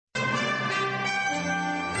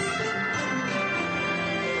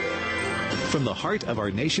From the heart of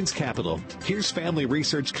our nation's capital, here's Family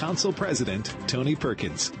Research Council President Tony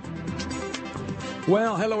Perkins.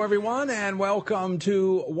 Well, hello, everyone, and welcome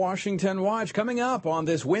to Washington Watch. Coming up on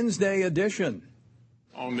this Wednesday edition.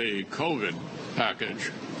 On the COVID package,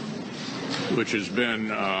 which has been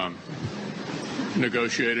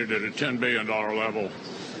negotiated at a $10 billion level,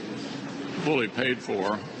 fully paid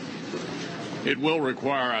for, it will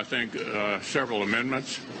require, I think, several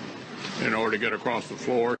amendments in order to get across the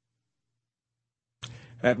floor.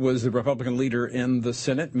 That was the Republican leader in the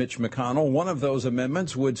Senate, Mitch McConnell. One of those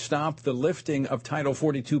amendments would stop the lifting of Title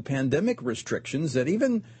 42 pandemic restrictions that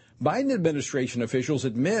even Biden administration officials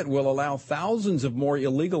admit will allow thousands of more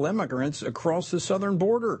illegal immigrants across the southern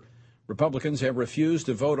border. Republicans have refused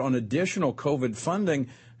to vote on additional COVID funding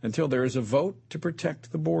until there is a vote to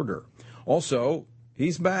protect the border. Also,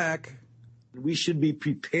 he's back. We should be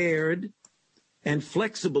prepared and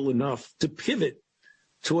flexible enough to pivot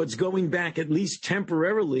towards going back, at least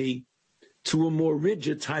temporarily, to a more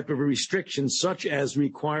rigid type of a restriction, such as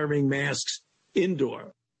requiring masks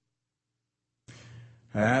indoor.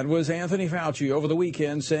 That was Anthony Fauci over the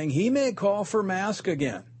weekend saying he may call for masks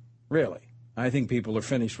again. Really? I think people are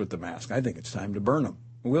finished with the mask. I think it's time to burn them.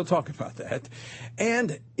 We'll talk about that.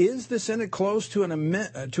 And is the Senate close to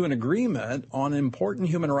an agreement on important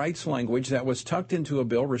human rights language that was tucked into a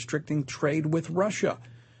bill restricting trade with Russia?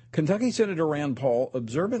 Kentucky Senator Rand Paul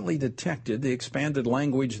observantly detected the expanded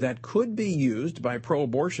language that could be used by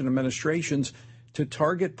pro-abortion administrations to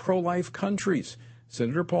target pro-life countries.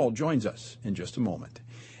 Senator Paul joins us in just a moment.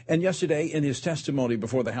 And yesterday, in his testimony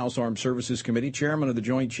before the House Armed Services Committee, Chairman of the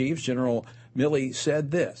Joint Chiefs, General Milley,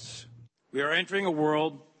 said this. We are entering a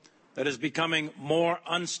world that is becoming more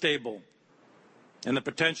unstable, and the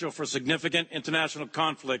potential for significant international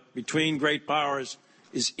conflict between great powers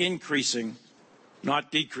is increasing,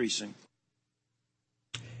 not decreasing.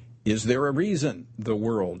 Is there a reason the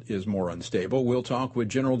world is more unstable? We'll talk with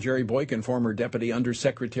General Jerry Boykin, former Deputy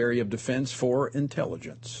Undersecretary of Defense for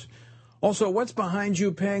Intelligence. Also, what's behind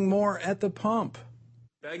you paying more at the pump?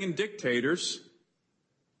 Begging dictators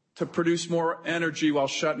to produce more energy while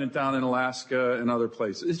shutting it down in Alaska and other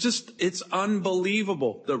places. It's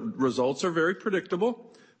unbelievable. The results are very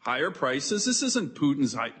predictable. Higher prices. This isn't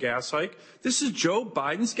Putin's gas hike. This is Joe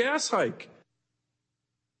Biden's gas hike.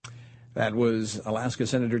 That was Alaska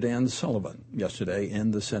Senator Dan Sullivan yesterday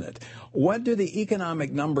in the Senate. What do the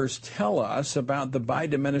economic numbers tell us about the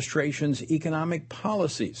Biden administration's economic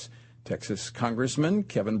policies? Texas Congressman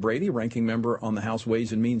Kevin Brady, ranking member on the House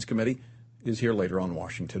Ways and Means Committee, is here later on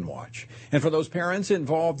Washington Watch. And for those parents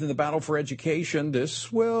involved in the battle for education,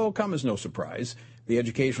 this will come as no surprise. The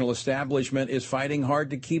educational establishment is fighting hard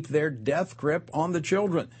to keep their death grip on the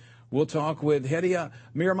children. We'll talk with Hedia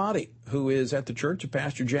Miramati, who is at the Church of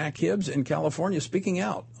Pastor Jack Hibbs in California, speaking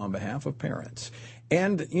out on behalf of parents.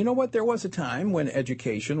 And you know what? There was a time when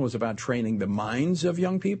education was about training the minds of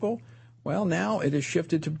young people. Well, now it has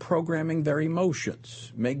shifted to programming their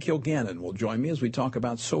emotions. Meg Kilgannon will join me as we talk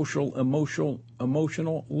about social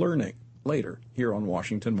emotional learning later here on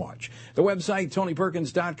Washington Watch. The website,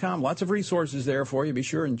 TonyPerkins.com. Lots of resources there for you. Be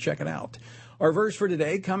sure and check it out. Our verse for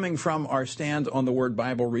today, coming from our Stand on the Word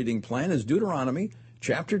Bible reading plan, is Deuteronomy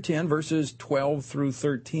chapter 10, verses 12 through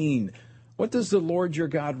 13. What does the Lord your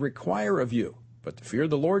God require of you? But to fear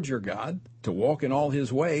the Lord your God, to walk in all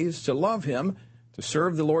his ways, to love him, to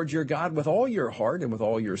serve the Lord your God with all your heart and with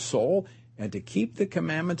all your soul, and to keep the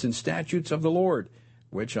commandments and statutes of the Lord,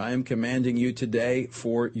 which I am commanding you today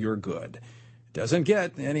for your good. It doesn't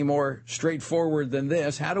get any more straightforward than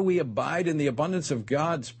this. How do we abide in the abundance of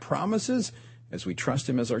God's promises as we trust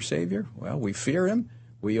him as our Savior? Well, we fear him,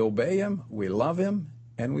 we obey him, we love him,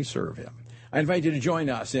 and we serve him. I invite you to join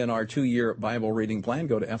us in our 2-year Bible reading plan.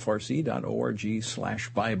 Go to frc.org/Bible.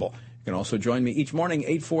 You can also join me each morning,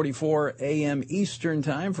 8:44 a.m. Eastern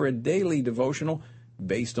Time, for a daily devotional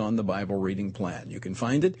based on the Bible reading plan. You can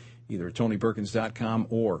find it either at TonyPerkins.com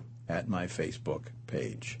or at my Facebook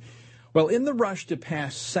page. Well, in the rush to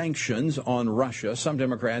pass sanctions on Russia, some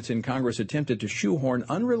Democrats in Congress attempted to shoehorn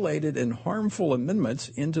unrelated and harmful amendments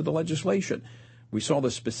into the legislation. We saw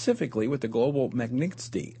this specifically with the Global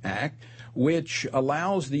Magnitsky Act, which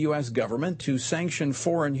allows the U.S. government to sanction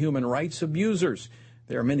foreign human rights abusers.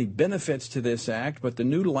 There are many benefits to this act, but the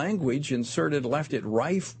new language inserted left it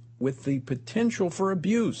rife with the potential for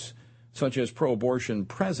abuse, such as pro-abortion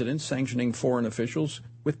presidents sanctioning foreign officials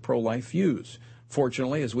with pro-life views.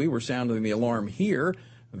 Fortunately, as we were sounding the alarm here,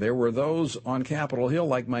 there were those on Capitol Hill,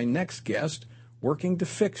 like my next guest, working to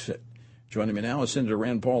fix it. Joining me now is Senator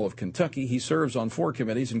Rand Paul of Kentucky. He serves on 4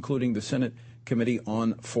 committees, including the Senate Committee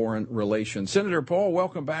on Foreign Relations. Senator Paul,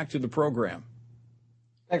 welcome back to the program.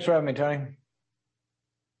 Thanks for having me, Tony.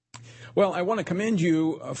 Well, I want to commend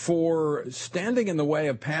you for standing in the way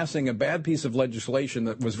of passing a bad piece of legislation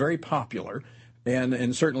that was very popular.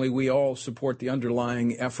 And certainly we all support the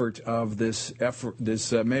underlying effort of this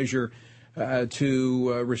measure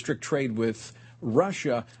to restrict trade with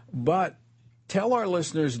Russia. But tell our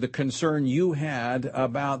listeners the concern you had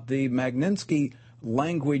about the Magnitsky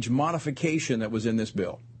language modification that was in this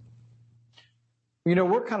bill. You know,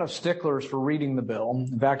 we're kind of sticklers for reading the bill.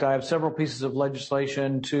 In fact, I have several pieces of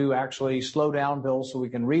legislation to actually slow down bills so we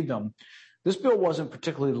can read them. This bill wasn't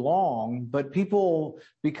particularly long, but people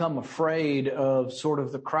become afraid of sort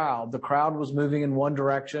of the crowd. The crowd was moving in one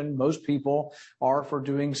direction. Most people are for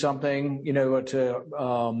doing something, you know,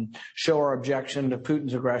 to show our objection to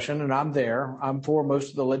Putin's aggression, and I'm there. I'm for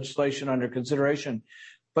most of the legislation under consideration.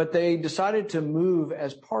 But they decided to move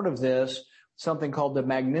as part of this something called the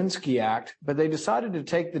Magnitsky Act, but they decided to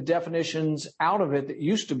take the definitions out of it that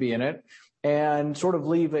used to be in it and sort of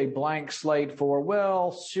leave a blank slate for,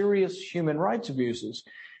 well, serious human rights abuses.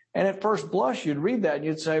 And at first blush, you'd read that and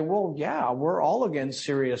you'd say, well, yeah, we're all against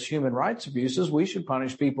serious human rights abuses. We should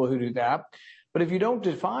punish people who do that. But if you don't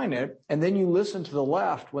define it, and then you listen to the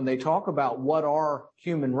left when they talk about what are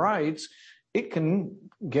human rights, it can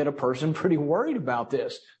get a person pretty worried about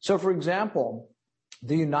this. So, for example,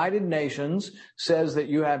 the United Nations says that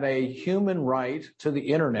you have a human right to the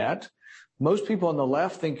internet. Most people on the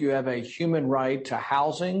left think you have a human right to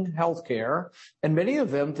housing, health care, and many of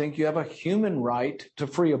them think you have a human right to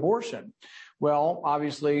free abortion. Well,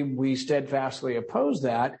 obviously, we steadfastly oppose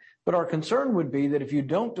that, but our concern would be that if you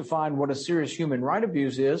don't define what a serious human right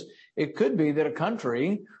abuse is, it could be that a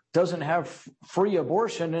country doesn't have free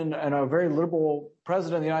abortion and a very liberal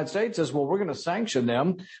president of the United States says, well, we're going to sanction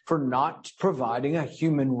them for not providing a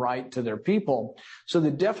human right to their people. So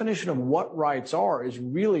the definition of what rights are is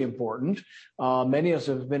really important. Many of us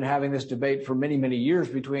have been having this debate for many, many years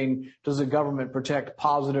between does the government protect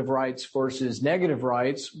positive rights versus negative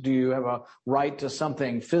rights? Do you have a right to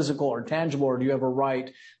something physical or tangible, or do you have a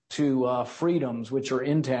right to freedoms, which are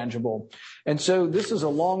intangible? And so this is a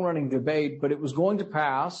long-running debate, but it was going to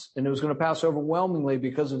pass, and it was going to pass overwhelmingly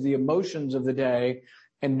because of the emotions of the day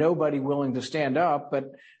and nobody willing to stand up.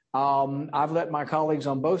 But I've let my colleagues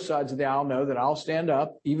on both sides of the aisle know that I'll stand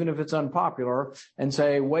up, even if it's unpopular, and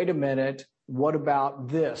say, wait a minute, what about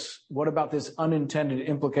this? What about this unintended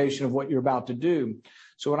implication of what you're about to do?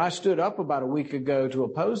 So when I stood up about a week ago to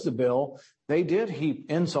oppose the bill, they did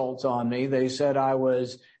heap insults on me. They said I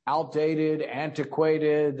was outdated,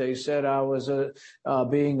 antiquated. They said I was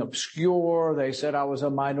being obscure. They said I was a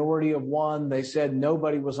minority of one. They said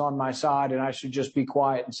nobody was on my side and I should just be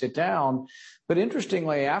quiet and sit down. But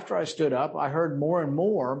interestingly, after I stood up, I heard more and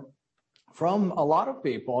more from a lot of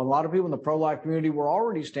people. And a lot of people in the pro-life community were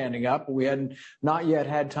already standing up, but we hadn't not yet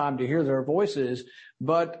had time to hear their voices.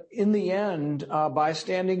 But in the end, by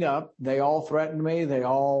standing up, they all threatened me. They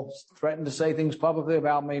all threatened to say things publicly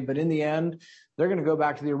about me. But in the end, they're going to go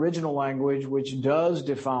back to the original language, which does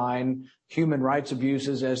define human rights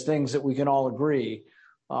abuses as things that we can all agree.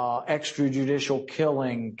 Extrajudicial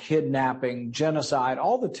killing, kidnapping, genocide,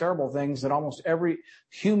 all the terrible things that almost every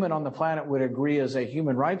human on the planet would agree is a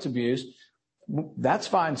human rights abuse. That's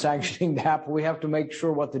fine sanctioning that, but we have to make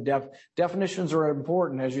sure what the definitions are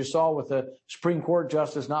important. As you saw with the Supreme Court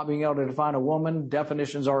justice not being able to define a woman,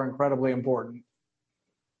 definitions are incredibly important.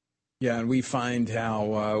 Yeah, and we find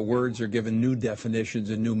how words are given new definitions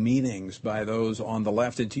and new meanings by those on the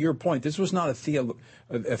left. And to your point, this was not a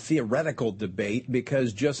theoretical debate,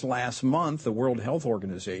 because just last month, the World Health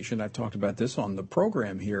Organization, I've talked about this on the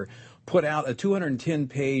program here, put out a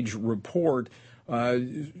 210-page report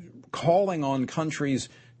calling on countries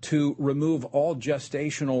to remove all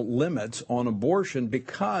gestational limits on abortion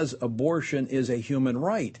because abortion is a human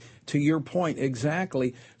right. To your point,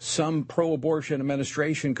 exactly, some pro-abortion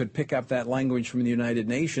administration could pick up that language from the United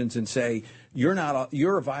Nations and say,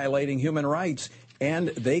 you're violating human rights, and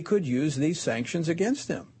they could use these sanctions against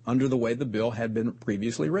them under the way the bill had been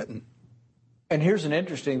previously written. And here's an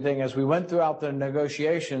interesting thing. As we went throughout the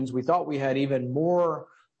negotiations, we thought we had even more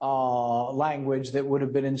language that would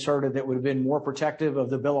have been inserted that would have been more protective of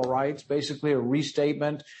the Bill of Rights, basically a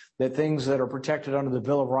restatement that things that are protected under the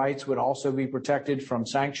Bill of Rights would also be protected from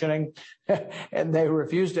sanctioning. And they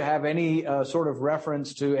refused to have any sort of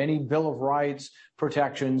reference to any Bill of Rights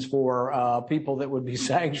protections for people that would be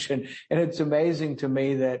sanctioned. And it's amazing to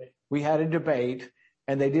me that we had a debate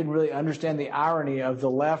and they didn't really understand the irony of the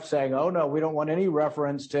left saying, oh, no, we don't want any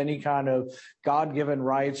reference to any kind of God-given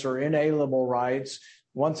rights or inalienable rights.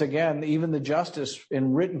 once again, even the justice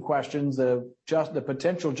in written questions, the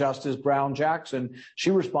potential Justice Brown Jackson,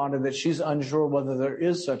 she responded that she's unsure whether there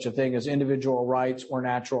is such a thing as individual rights or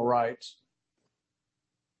natural rights.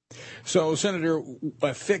 So, Senator,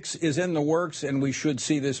 a fix is in the works, and we should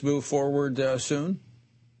see this move forward soon?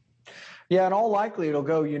 Yeah, in all likely, it'll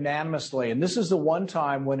go unanimously. And this is the one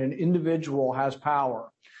time when an individual has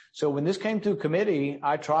power. So when this came through committee,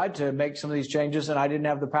 I tried to make some of these changes, and I didn't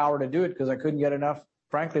have the power to do it because I couldn't get enough,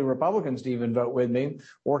 frankly, Republicans to even vote with me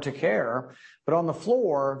or to care. But on the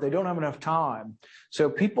floor, they don't have enough time.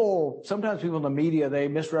 So sometimes people in the media, they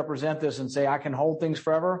misrepresent this and say, I can hold things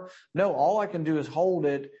forever. No, all I can do is hold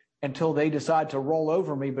it until they decide to roll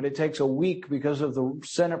over me. But it takes a week because of the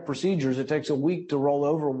Senate procedures. It takes a week to roll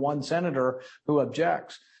over one senator who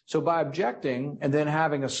objects. So by objecting and then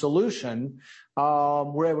having a solution,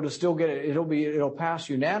 we're able to still get it. It'll pass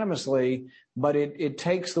unanimously, but it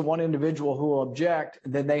takes the one individual who will object,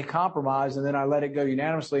 then they compromise, and then I let it go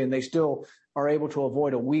unanimously, and they still are able to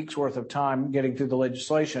avoid a week's worth of time getting through the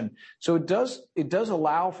legislation. So it does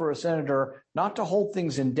allow for a senator not to hold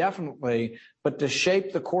things indefinitely, but to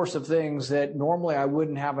shape the course of things that normally I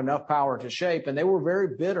wouldn't have enough power to shape. And they were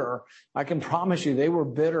very bitter. I can promise you they were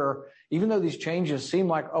bitter. Even though these changes seem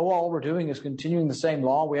like, all we're doing is continuing the same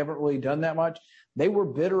law, we haven't really done that much. They were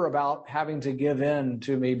bitter about having to give in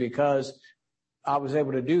to me because I was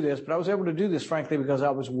able to do this, but I was able to do this, frankly, because I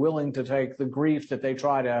was willing to take the grief that they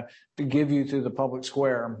try to give you through the public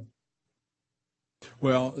square.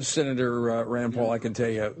 Well, Senator Rand Paul, I can tell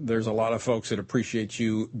you there's a lot of folks that appreciate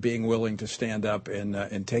you being willing to stand up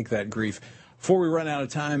and take that grief. Before we run out of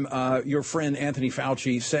time, your friend Anthony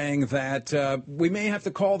Fauci saying that we may have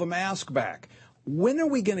to call the mask back. When are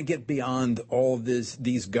we going to get beyond all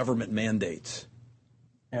these government mandates?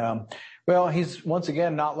 Well, he's once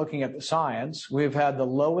again not looking at the science. We've had the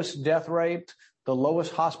lowest death rate, the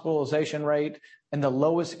lowest hospitalization rate, and the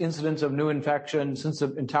lowest incidence of new infection since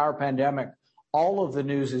the entire pandemic. All of the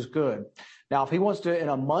news is good. Now, if he wants to, in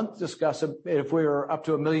a month, discuss if we're up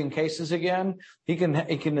to 1 million cases again, he can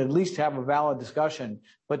at least have a valid discussion.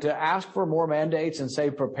 But to ask for more mandates and say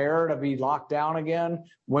prepare to be locked down again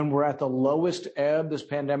when we're at the lowest ebb this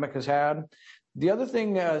pandemic has had. The other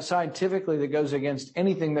thing scientifically that goes against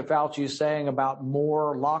anything that Fauci is saying about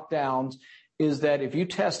more lockdowns is that if you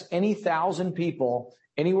test any 1,000 people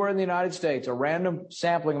anywhere in the United States, a random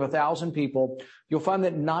sampling of 1,000 people, you'll find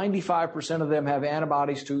that 95% of them have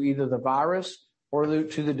antibodies to either the virus or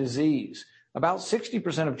to the disease. About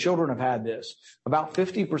 60% of children have had this. About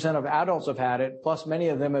 50% of adults have had it, plus many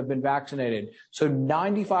of them have been vaccinated. So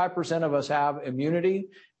 95% of us have immunity,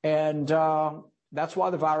 and that's why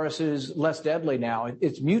the virus is less deadly now.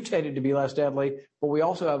 It's mutated to be less deadly, but we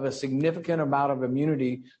also have a significant amount of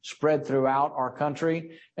immunity spread throughout our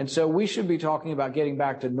country. And so we should be talking about getting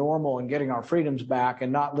back to normal and getting our freedoms back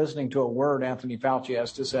and not listening to a word Anthony Fauci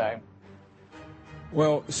has to say.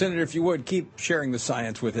 Well, Senator, if you would, keep sharing the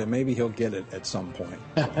science with him. Maybe he'll get it at some point.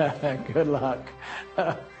 Good luck.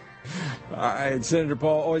 All right, Senator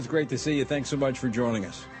Paul, always great to see you. Thanks so much for joining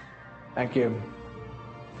us. Thank you.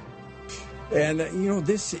 And,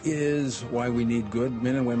 this is why we need good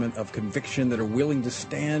men and women of conviction that are willing to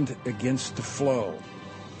stand against the flow.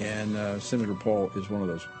 And Senator Paul is one of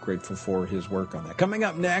those. Grateful for his work on that. Coming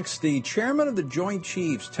up next, the chairman of the Joint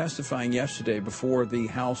Chiefs testifying yesterday before the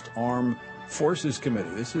House Armed Forces Committee.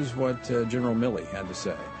 This is what General Milley had to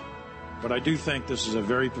say. But I do think this is a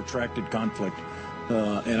very protracted conflict,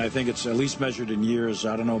 and I think it's at least measured in years.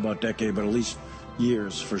 I don't know about decade, but at least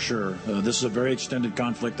years for sure. This is a very extended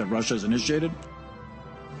conflict that Russia has initiated.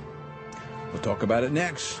 We'll talk about it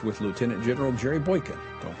next with Lieutenant General Jerry Boykin.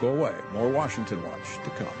 Don't go away. More Washington Watch to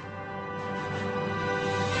come.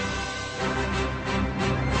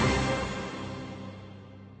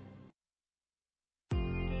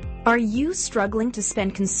 Are you struggling to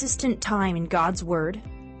spend consistent time in God's Word?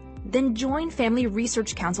 Then join Family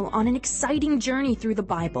Research Council on an exciting journey through the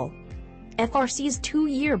Bible. FRC's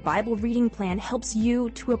 2-year Bible reading plan helps you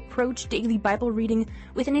to approach daily Bible reading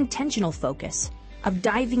with an intentional focus of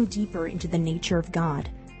diving deeper into the nature of God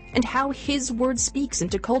and how His Word speaks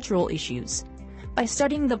into cultural issues. By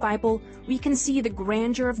studying the Bible, we can see the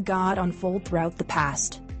grandeur of God unfold throughout the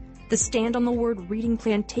past. The Stand on the Word reading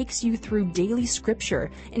plan takes you through daily scripture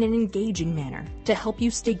in an engaging manner to help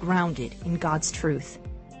you stay grounded in God's truth.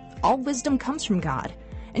 All wisdom comes from God,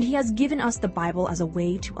 and He has given us the Bible as a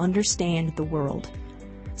way to understand the world.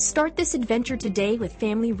 Start this adventure today with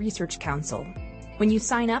Family Research Council. When you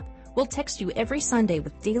sign up, we'll text you every Sunday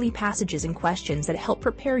with daily passages and questions that help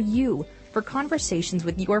prepare you for conversations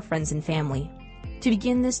with your friends and family. To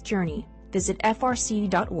begin this journey, visit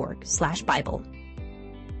frc.org/Bible.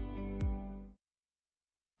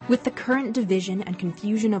 With the current division and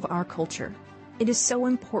confusion of our culture, it is so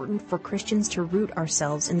important for Christians to root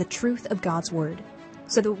ourselves in the truth of God's Word,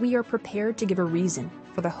 so that we are prepared to give a reason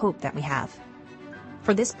for the hope that we have.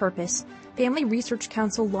 For this purpose, Family Research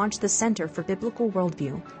Council launched the Center for Biblical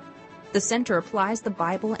Worldview. The center applies the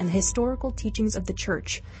Bible and the historical teachings of the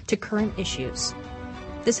Church to current issues.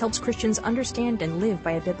 This helps Christians understand and live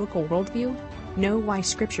by a biblical worldview, know why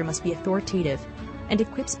Scripture must be authoritative, and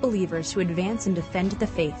equips believers to advance and defend the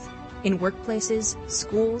faith in workplaces,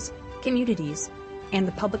 schools, communities, and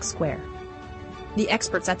the public square. The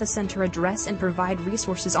experts at the center address and provide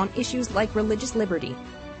resources on issues like religious liberty,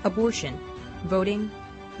 abortion, voting,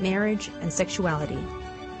 marriage, and sexuality.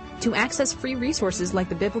 To access free resources like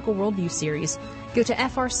the Biblical Worldview series, go to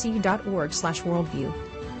frc.org/worldview.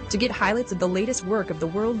 To get highlights of the latest work of the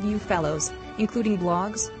Worldview Fellows, including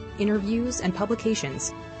blogs, interviews, and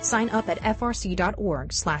publications, sign up at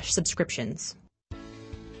frc.org/subscriptions.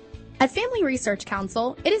 At Family Research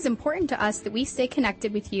Council, it is important to us that we stay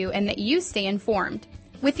connected with you and that you stay informed.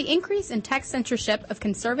 With the increase in tech censorship of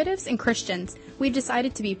conservatives and Christians, we've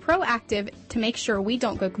decided to be proactive to make sure we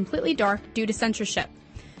don't go completely dark due to censorship.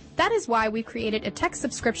 That is why we created a tech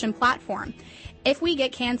subscription platform. If we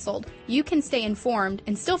get canceled, you can stay informed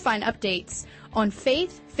and still find updates on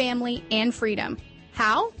faith, family, and freedom.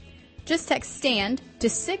 How? Just text STAND to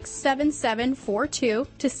 67742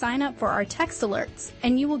 to sign up for our text alerts,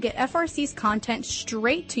 and you will get FRC's content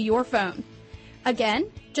straight to your phone. Again,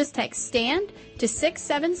 just text STAND to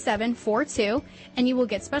 67742, and you will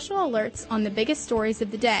get special alerts on the biggest stories of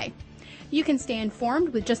the day. You can stay informed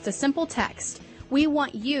with just a simple text. We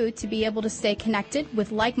want you to be able to stay connected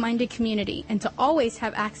with like-minded community and to always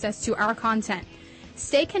have access to our content.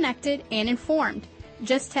 Stay connected and informed.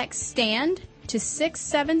 Just text STAND to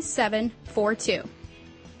 67742.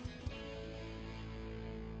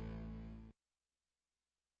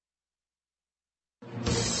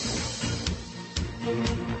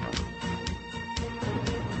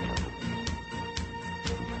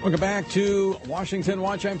 Welcome back to Washington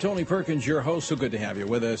Watch. I'm Tony Perkins, your host. So good to have you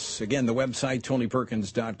with us. Again, the website,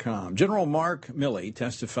 TonyPerkins.com. General Mark Milley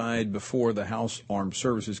testified before the House Armed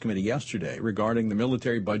Services Committee yesterday regarding the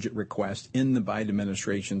military budget request in the Biden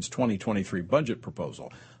administration's 2023 budget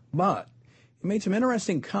proposal. But he made some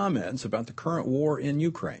interesting comments about the current war in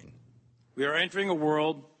Ukraine. We are entering a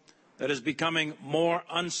world that is becoming more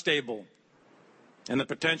unstable, and the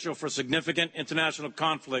potential for significant international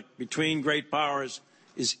conflict between great powers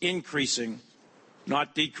is increasing,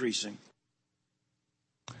 not decreasing.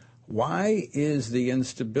 Why is the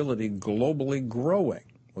instability globally growing?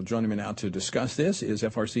 Well, joining me now to discuss this is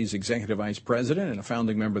FRC's Executive Vice President and a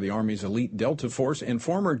founding member of the Army's elite Delta Force and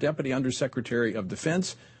former Deputy Undersecretary of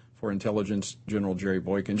Defense for Intelligence, General Jerry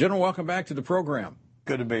Boykin. General, welcome back to the program.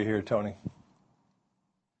 Good to be here, Tony.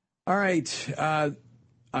 All right.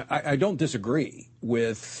 I don't disagree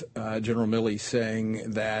with General Milley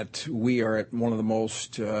saying that we are at one of the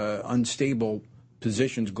most unstable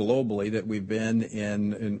positions globally that we've been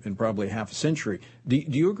in probably half a century. Do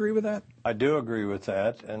you agree with that? I do agree with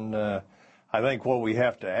that, and I think what we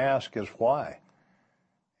have to ask is why.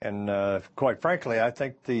 And quite frankly, I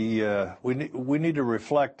think we need to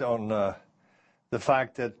reflect on the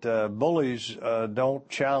fact that bullies don't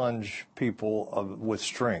challenge people with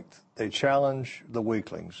strength. They challenge the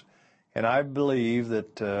weaklings. And I believe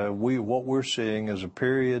that what we're seeing is a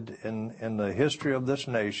period in the history of this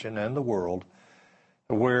nation and the world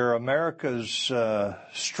where America's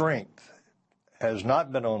strength has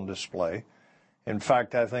not been on display. In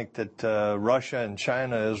fact, I think that Russia and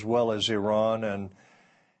China, as well as Iran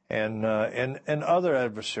and other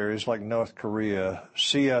adversaries like North Korea,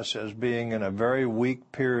 see us as being in a very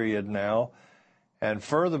weak period now. And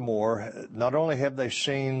furthermore, not only have they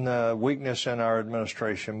seen weakness in our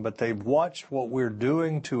administration, but they've watched what we're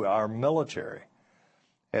doing to our military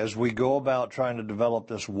as we go about trying to develop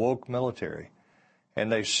this woke military.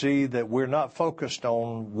 And they see that we're not focused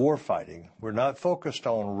on war fighting. We're not focused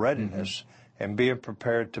on readiness and being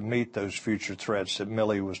prepared to meet those future threats that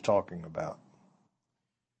Milley was talking about.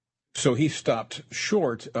 So he stopped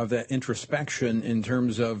short of that introspection in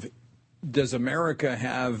terms of, does America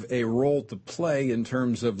have a role to play in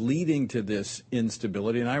terms of leading to this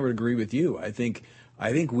instability? And I would agree with you. I think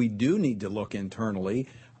we do need to look internally.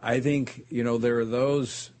 I think, there are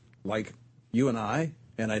those like you and I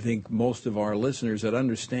think most of our listeners that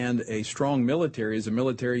understand a strong military is a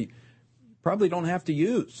military you probably don't have to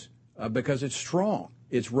use because it's strong.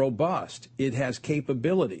 It's robust. It has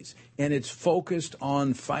capabilities. And it's focused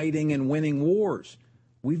on fighting and winning wars.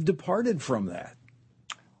 We've departed from that.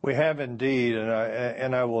 We have indeed,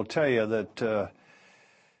 and I will tell you that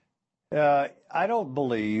I don't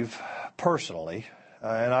believe personally,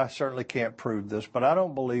 and I certainly can't prove this, but I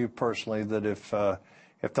don't believe personally that if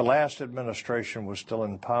the last administration was still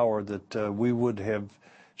in power, that we would have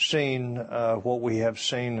seen what we have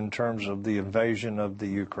seen in terms of the invasion of the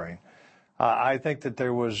Ukraine. I think that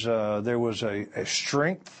there was a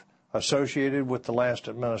strength associated with the last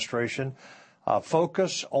administration,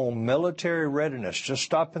 focus on military readiness. Just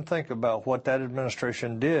stop and think about what that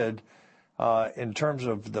administration did in terms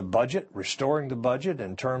of the budget, restoring the budget,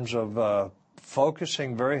 in terms of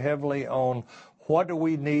focusing very heavily on what do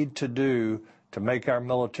we need to do to make our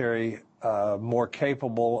military more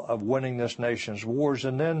capable of winning this nation's wars.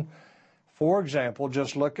 And then, for example,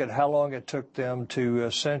 just look at how long it took them to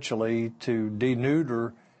essentially to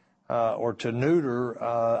deneuter or to neuter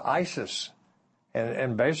ISIS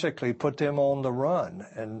and basically put them on the run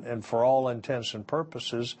and for all intents and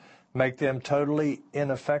purposes make them totally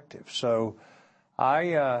ineffective. So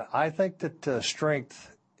I think that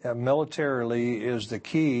strength militarily is the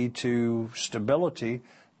key to stability,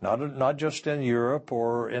 not just in Europe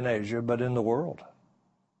or in Asia, but in the world.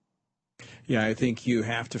 Yeah, I think you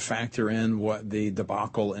have to factor in what the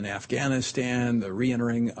debacle in Afghanistan, the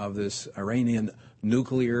reentering of this Iranian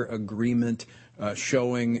nuclear agreement,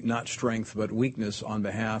 showing not strength but weakness on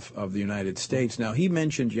behalf of the United States. Now, he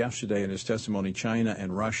mentioned yesterday in his testimony China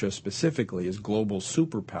and Russia specifically as global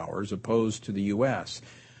superpowers opposed to the U.S.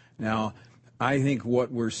 Now, I think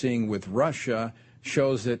what we're seeing with Russia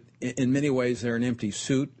shows that in many ways they're an empty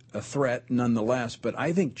suit, a threat nonetheless. But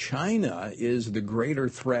I think China is the greater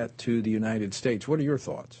threat to the United States. What are your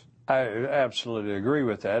thoughts? I absolutely agree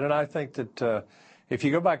with that. And I think that if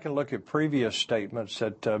you go back and look at previous statements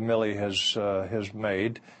that Milley has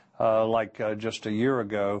made, like just a year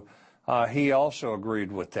ago, he also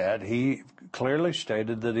agreed with that. He clearly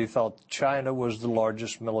stated that he thought China was the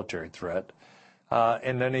largest military threat.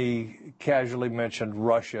 And then he casually mentioned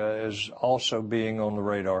Russia as also being on the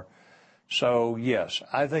radar. So, yes,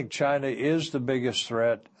 I think China is the biggest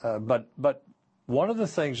threat. But one of the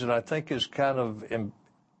things that I think is kind of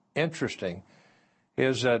interesting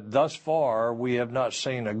is that thus far we have not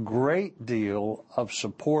seen a great deal of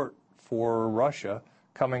support for Russia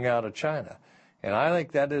coming out of China. And I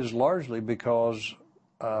think that is largely because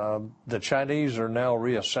the Chinese are now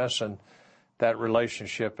reassessing that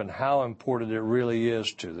relationship and how important it really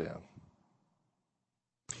is to them.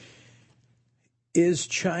 Is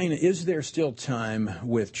there still time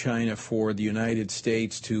with China for the United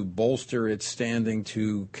States to bolster its standing,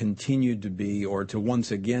 to continue to be, or to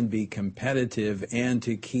once again be competitive and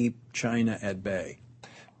to keep China at bay?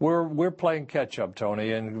 We're playing catch up,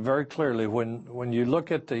 Tony, and very clearly when you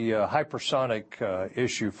look at the hypersonic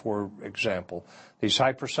issue, for example, these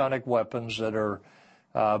hypersonic weapons that are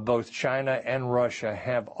both China and Russia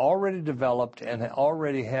have already developed and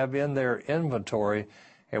already have in their inventory.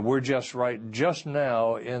 And we're just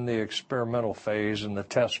now in the experimental phase and the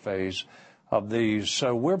test phase of these.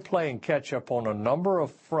 So we're playing catch up on a number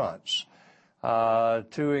of fronts,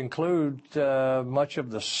 to include much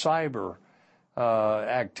of the cyber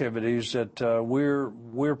activities that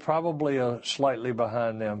we're probably slightly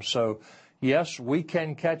behind them. So yes, we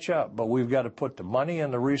can catch up, but we've got to put the money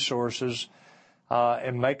and the resources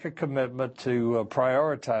and make a commitment to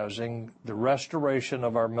prioritizing the restoration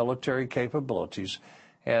of our military capabilities.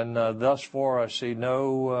 And thus far, I see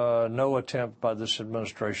no attempt by this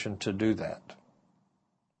administration to do that.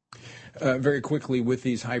 Very quickly, with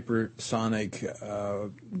these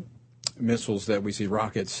hypersonic missiles that we see,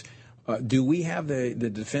 rockets, do we have the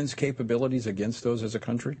defense capabilities against those as a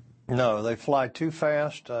country? No, they fly too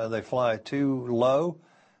fast, they fly too low,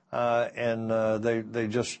 and they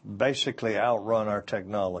just basically outrun our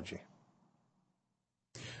technology.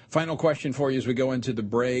 Final question for you as we go into the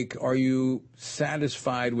break. Are you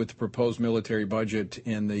satisfied with the proposed military budget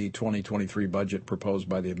in the 2023 budget proposed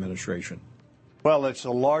by the administration? Well, it's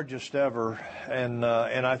the largest ever, and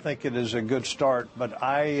I think it is a good start. But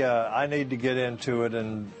I need to get into it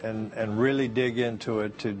and really dig into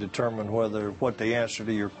it to determine what the answer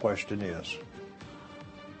to your question is.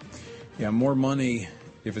 Yeah, more money,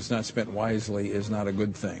 if it's not spent wisely, is not a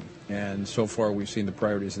good thing. And so far we've seen the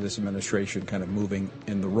priorities of this administration kind of moving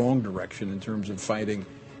in the wrong direction in terms of fighting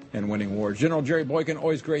and winning wars. General Jerry Boykin,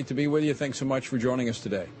 always great to be with you. Thanks so much for joining us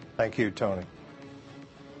today. Thank you, Tony.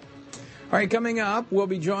 All right, coming up, we'll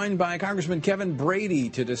be joined by Congressman Kevin Brady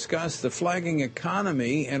to discuss the flagging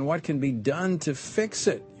economy and what can be done to fix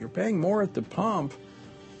it. You're paying more at the pump.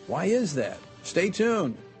 Why is that? Stay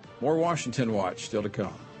tuned. More Washington Watch still to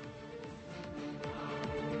come.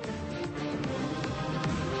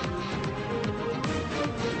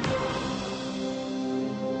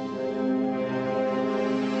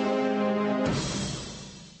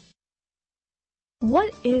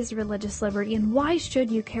 is religious liberty, and why should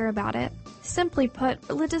you care about it? Simply put,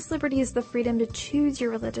 religious liberty is the freedom to choose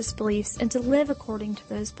your religious beliefs and to live according to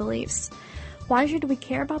those beliefs. Why should we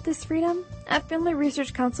care about this freedom? At Family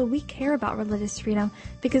Research Council, we care about religious freedom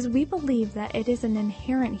because we believe that it is an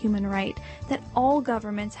inherent human right that all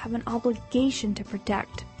governments have an obligation to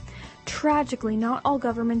protect. Tragically, not all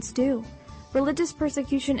governments do. Religious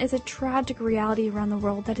persecution is a tragic reality around the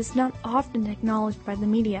world that is not often acknowledged by the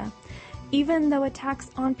media, even though attacks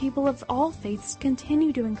on people of all faiths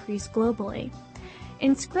continue to increase globally.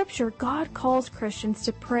 In Scripture, God calls Christians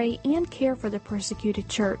to pray and care for the persecuted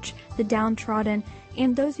church, the downtrodden,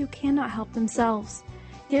 and those who cannot help themselves.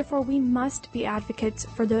 Therefore, we must be advocates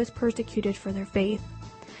for those persecuted for their faith.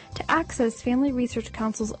 To access Family Research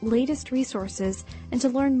Council's latest resources and to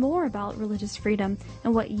learn more about religious freedom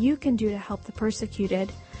and what you can do to help the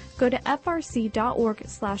persecuted, go to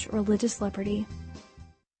frc.org/religiousliberty.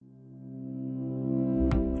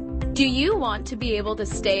 Do you want to be able to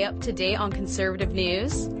stay up to date on conservative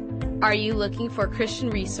news? Are you looking for Christian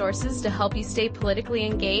resources to help you stay politically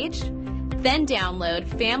engaged? Then download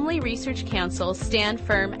Family Research Council's Stand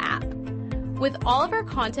Firm app. With all of our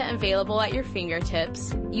content available at your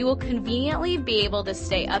fingertips, you will conveniently be able to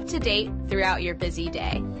stay up to date throughout your busy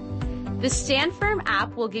day. The Stand Firm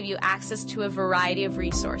app will give you access to a variety of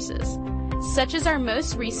resources, such as our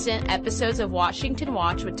most recent episodes of Washington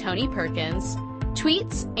Watch with Tony Perkins,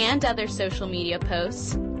 tweets and other social media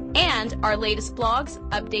posts, and our latest blogs,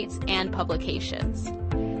 updates, and publications.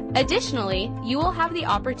 Additionally, you will have the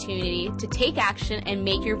opportunity to take action and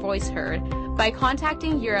make your voice heard by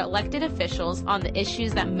contacting your elected officials on the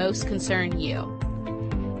issues that most concern you.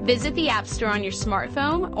 Visit the App Store on your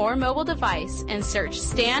smartphone or mobile device and search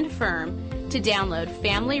Stand Firm to download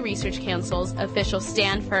Family Research Council's official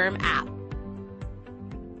Stand Firm app.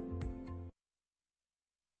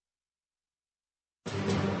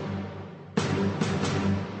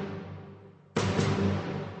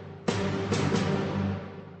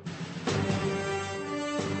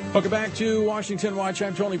 Welcome back to Washington Watch.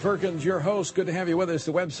 I'm Tony Perkins, your host. Good to have you with us.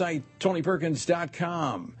 The website,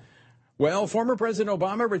 TonyPerkins.com. Well, former President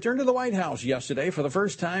Obama returned to the White House yesterday for the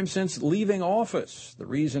first time since leaving office. The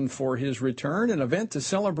reason for his return, an event to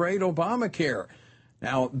celebrate Obamacare.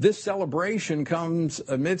 Now, this celebration comes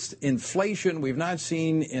amidst inflation we've not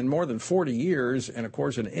seen in more than 40 years, and, of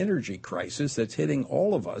course, an energy crisis that's hitting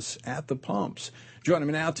all of us at the pumps. Joining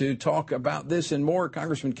me now to talk about this and more,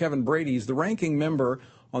 Congressman Kevin Brady. He's the ranking member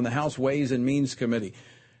on the House Ways and Means Committee.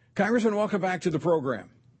 Congressman, welcome back to the program.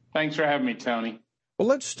 Thanks for having me, Tony. Well,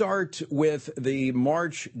 let's start with the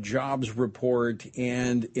March jobs report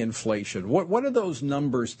and inflation. What do those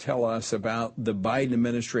numbers tell us about the Biden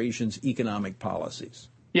administration's economic policies?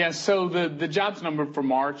 Yeah, so the jobs number for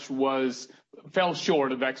March fell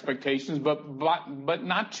short of expectations, but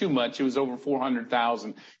not too much. It was over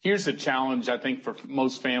 400,000. Here's the challenge, I think, for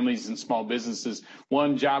most families and small businesses.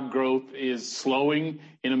 One, job growth is slowing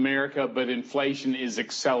in America, but inflation is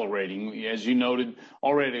accelerating. As you noted,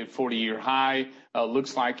 already at a 40-year high.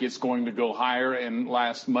 Looks like it's going to go higher and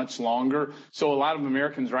last much longer. So a lot of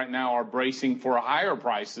Americans right now are bracing for higher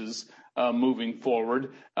prices moving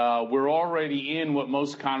forward. We're already in what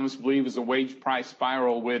most economists believe is a wage price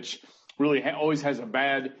spiral, which really always has a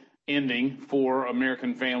bad ending for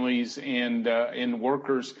American families and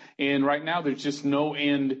workers. And right now, there's just no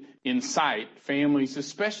end in sight. Families,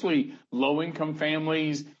 especially low-income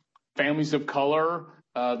families, families of color,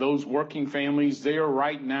 those working families, they are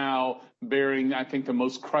right now bearing, I think, the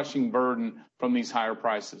most crushing burden from these higher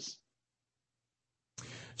prices.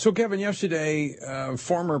 So, Kevin, yesterday,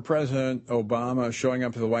 former President Obama showing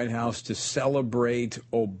up at the White House to celebrate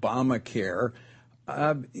Obamacare.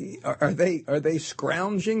 Are they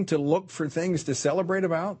scrounging to look for things to celebrate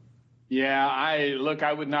about? Yeah,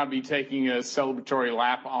 I would not be taking a celebratory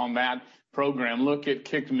lap on that program. Look, it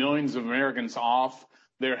kicked millions of Americans off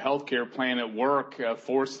their health care plan at work,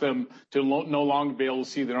 forced them to no longer be able to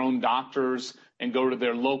see their own doctors and go to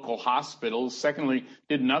their local hospitals. Secondly,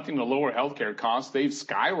 did nothing to lower health care costs. They've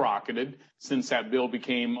skyrocketed since that bill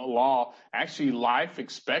became law. Actually, life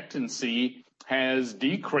expectancy has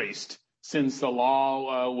decreased since the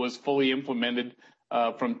law was fully implemented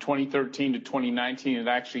from 2013 to 2019. It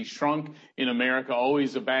actually shrunk in America,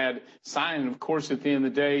 always a bad sign. And, of course, at the end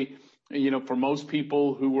of the day, for most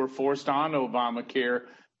people who were forced on Obamacare,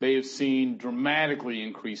 they have seen dramatically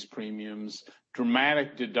increased premiums,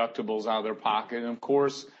 dramatic deductibles out of their pocket, and, of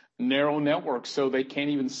course, narrow networks, so they can't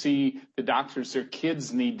even see the doctors their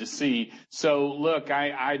kids need to see. So, look,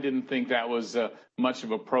 I didn't think that was much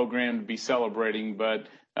of a program to be celebrating, but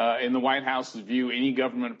in the White House's view, any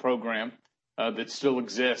government program that still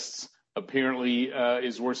exists apparently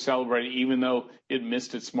is worth celebrating, even though it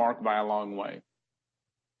missed its mark by a long way.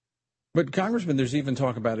 But, Congressman, there's even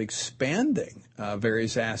talk about expanding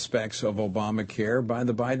various aspects of Obamacare by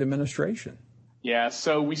the Biden administration. Yeah,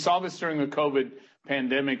 so we saw this during the COVID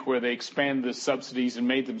pandemic where they expanded the subsidies and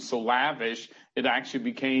made them so lavish, it actually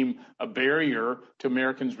became a barrier to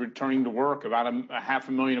Americans returning to work. About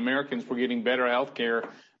 500,000 Americans were getting better health care,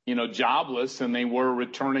 jobless, and they were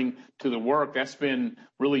returning to the work. That's been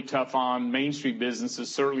really tough on Main Street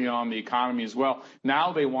businesses, certainly on the economy as well.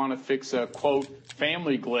 Now they want to fix a, quote,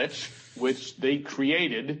 family glitch, which they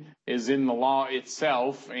created, is in the law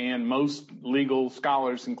itself, and most legal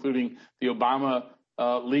scholars, including the Obama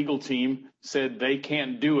legal team, said they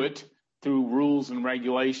can't do it through rules and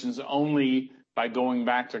regulations, only by going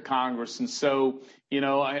back to Congress. And so,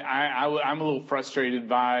 I'm a little frustrated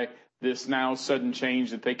by this now sudden change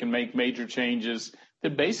that they can make major changes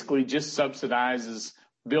that basically just subsidizes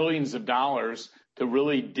billions of dollars to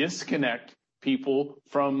really disconnect people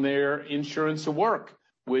from their insurance to work,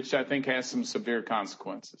 which I think has some severe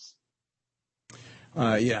consequences.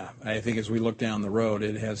 I think as we look down the road,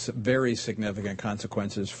 it has very significant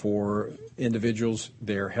consequences for individuals,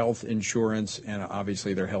 their health insurance, and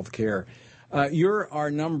obviously their health care. You're our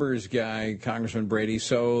numbers guy, Congressman Brady.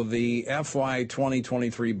 So the FY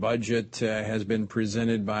 2023 budget has been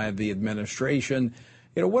presented by the administration.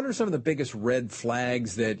 What are some of the biggest red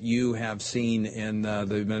flags that you have seen in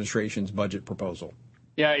the administration's budget proposal?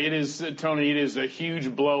 Yeah, it is, Tony. It is a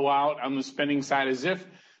huge blowout on the spending side, as if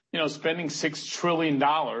spending $6 trillion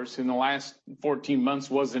in the last 14 months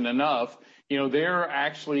wasn't enough. They're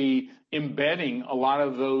actually embedding a lot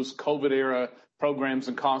of those COVID-era programs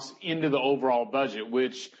and costs into the overall budget,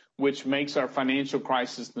 which makes our financial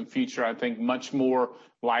crisis in the future, I think, much more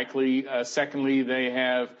likely. Secondly,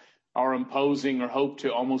 they are imposing or hope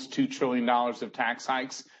to almost $2 trillion of tax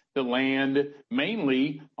hikes that land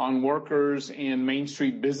mainly on workers and Main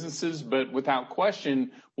Street businesses, but without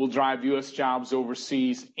question will drive U.S. jobs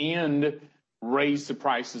overseas and raise the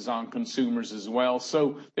prices on consumers as well.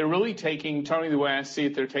 So they're really taking, Tony, the way I see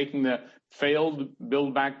it, they're taking the failed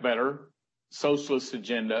Build Back Better socialist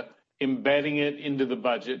agenda, embedding it into the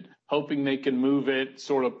budget, hoping they can move it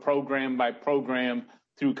sort of program by program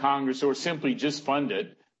through Congress or simply just fund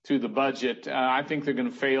it through the budget. I think they're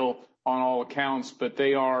going to fail on all accounts, but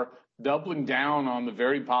they are doubling down on the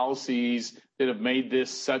very policies that have made this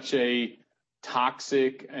such a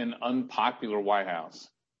toxic and unpopular White House.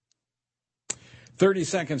 30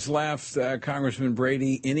 seconds left, Congressman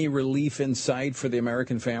Brady. Any relief in sight for the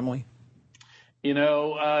American family?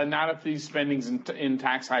 Not if these spendings and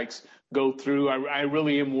tax hikes go through. I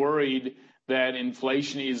really am worried that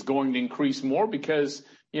inflation is going to increase more because,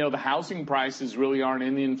 the housing prices really aren't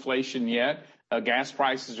in the inflation yet. Gas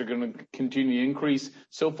prices are going to continue to increase.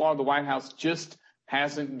 So far, the White House just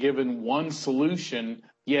hasn't given one solution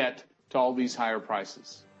yet to all these higher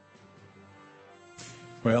prices.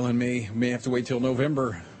 Well, and may have to wait till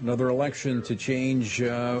November, another election to change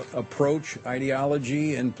approach,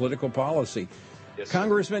 ideology, and political policy. Yes,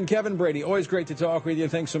 Congressman Kevin Brady, always great to talk with you.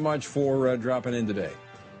 Thanks so much for dropping in today.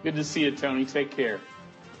 Good to see you, Tony. Take care.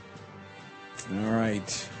 All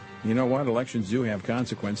right. You know what? Elections do have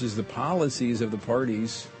consequences. The policies of the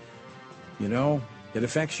parties, it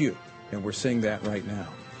affects you. And we're seeing that right now.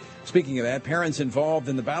 Speaking of that, parents involved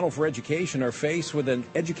in the battle for education are faced with an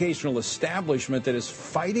educational establishment that is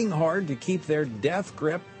fighting hard to keep their death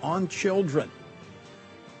grip on children.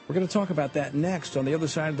 We're going to talk about that next on the other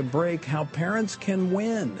side of the break, how parents can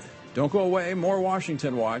win. Don't go away. More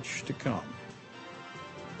Washington Watch to come.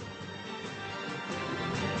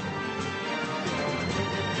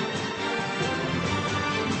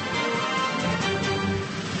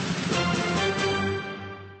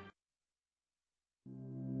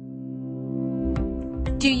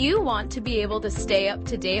 Do you want to be able to stay up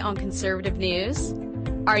to date on conservative news?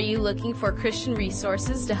 Are you looking for Christian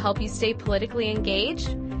resources to help you stay politically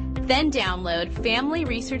engaged? Then download Family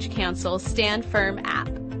Research Council's Stand Firm app.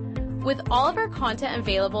 With all of our content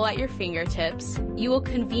available at your fingertips, you will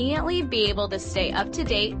conveniently be able to stay up to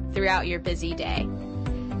date throughout your busy day.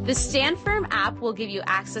 The Stand Firm app will give you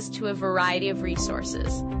access to a variety of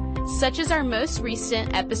resources, such as our most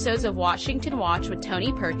recent episodes of Washington Watch with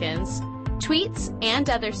Tony Perkins, tweets and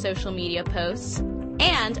other social media posts,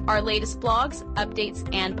 and our latest blogs, updates,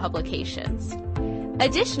 and publications.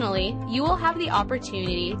 Additionally, you will have the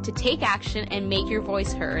opportunity to take action and make your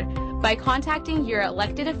voice heard by contacting your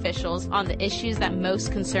elected officials on the issues that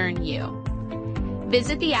most concern you.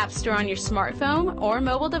 Visit the App Store on your smartphone or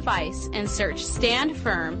mobile device and search Stand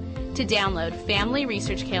Firm to download Family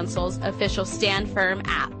Research Council's official Stand Firm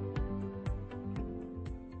app.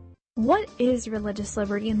 What is religious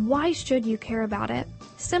liberty and why should you care about it?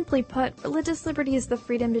 Simply put, religious liberty is the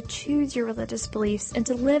freedom to choose your religious beliefs and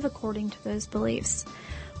to live according to those beliefs.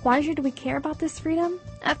 Why should we care about this freedom?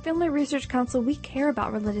 At Family Research Council, we care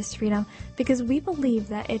about religious freedom because we believe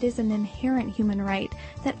that it is an inherent human right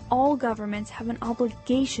that all governments have an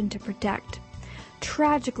obligation to protect.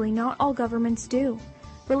 Tragically, not all governments do.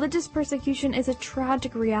 Religious persecution is a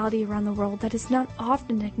tragic reality around the world that is not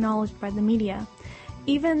often acknowledged by the media,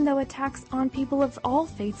 even though attacks on people of all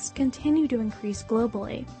faiths continue to increase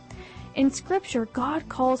globally. In Scripture, God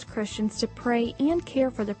calls Christians to pray and care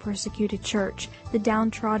for the persecuted church, the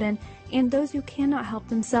downtrodden, and those who cannot help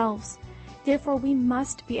themselves. Therefore, we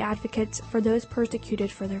must be advocates for those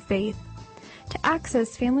persecuted for their faith. To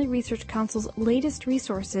access Family Research Council's latest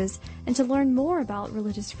resources and to learn more about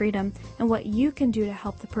religious freedom and what you can do to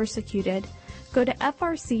help the persecuted, go to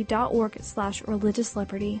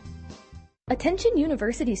frc.org/religiousliberty. Attention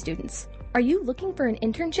university students. Are you looking for an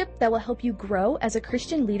internship that will help you grow as a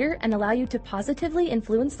Christian leader and allow you to positively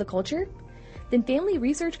influence the culture? Then Family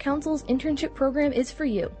Research Council's internship program is for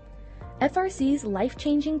you. FRC's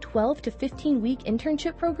life-changing 12 to 15-week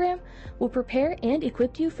internship program will prepare and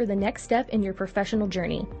equip you for the next step in your professional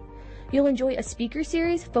journey. You'll enjoy a speaker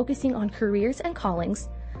series focusing on careers and callings,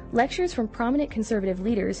 lectures from prominent conservative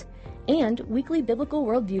leaders, and weekly biblical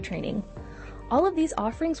worldview training. All of these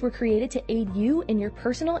offerings were created to aid you in your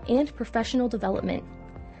personal and professional development.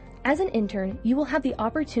 As an intern, you will have the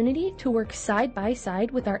opportunity to work side by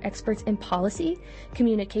side with our experts in policy,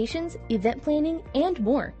 communications, event planning, and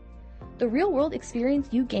more. The real-world experience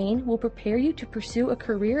you gain will prepare you to pursue a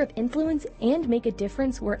career of influence and make a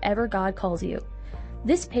difference wherever God calls you.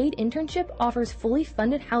 This paid internship offers fully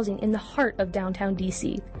funded housing in the heart of downtown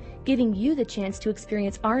DC, giving you the chance to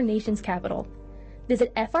experience our nation's capital.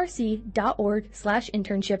 Visit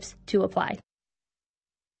frc.org/internships to apply.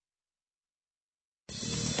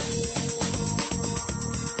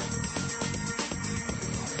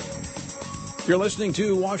 You're listening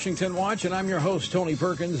to Washington Watch, and I'm your host, Tony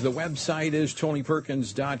Perkins. The website is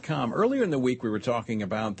tonyperkins.com. Earlier in the week, we were talking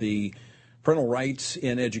about the parental rights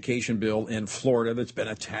in education bill in Florida that's been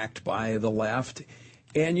attacked by the left.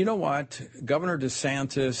 And you know what? Governor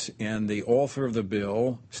DeSantis and the author of the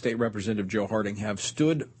bill, State Representative Joe Harding, have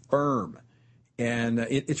stood firm. And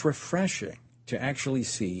it's refreshing to actually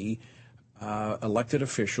see elected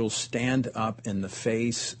officials stand up in the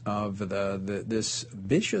face of this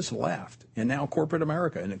vicious left and now corporate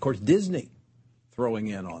America. And, of course, Disney throwing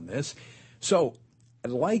in on this. So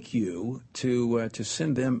I'd like you to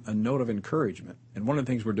send them a note of encouragement. And one of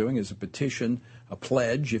the things we're doing is a petition, a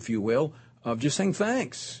pledge, if you will, of just saying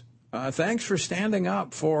thanks. Thanks for standing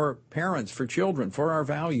up for parents, for children, for our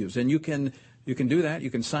values. And you can do that. You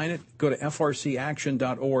can sign it. Go to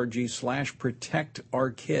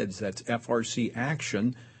frcaction.org/protectourkids. That's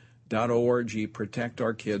frcaction.org, protect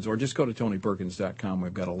our kids. Or just go to tonyperkins.com.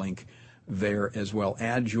 We've got a link there as well.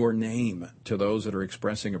 Add your name to those that are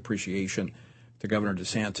expressing appreciation to Governor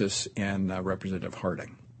DeSantis and Representative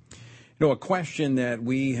Harding. You know, a question that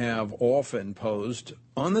we have often posed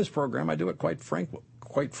on this program, I do it quite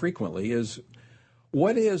frequently, is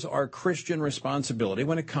what is our Christian responsibility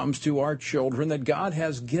when it comes to our children that God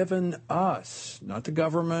has given us? Not the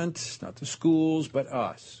government, not the schools, but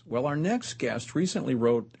us. Well, our next guest recently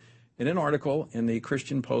wrote in an article in the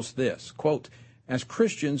Christian Post this, quote, as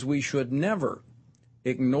Christians, we should never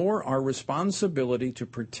ignore our responsibility to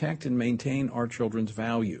protect and maintain our children's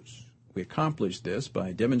values. We accomplish this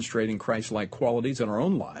by demonstrating Christ-like qualities in our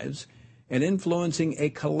own lives and influencing a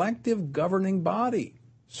collective governing body,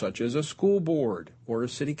 such as a school board or a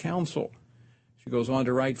city council. She goes on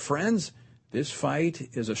to write, friends, this fight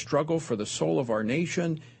is a struggle for the soul of our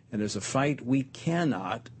nation and is a fight we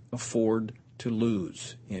cannot afford to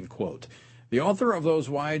lose, end quote. The author of those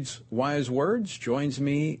wise words joins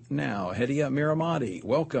me now, Hedia Miramati.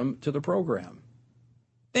 Welcome to the program.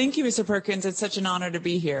 Thank you, Mr. Perkins. It's such an honor to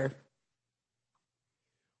be here.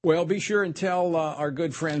 Well, be sure and tell our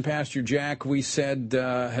good friend Pastor Jack we said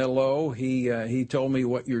hello. He told me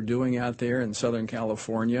what you're doing out there in Southern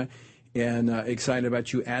California, and excited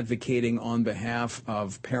about you advocating on behalf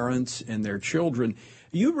of parents and their children.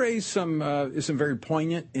 You raised some very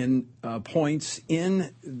poignant points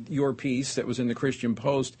in your piece that was in the Christian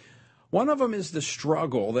Post. One of them is the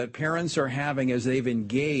struggle that parents are having as they've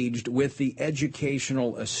engaged with the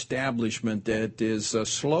educational establishment that is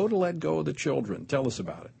slow to let go of the children. Tell us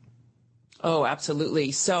about it. Oh,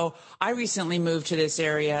 absolutely. So I recently moved to this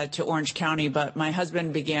area, to Orange County, but my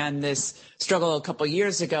husband began this struggle a couple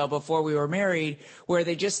years ago before we were married, where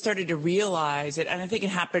they just started to realize it. And I think it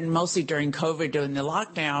happened mostly during COVID, during the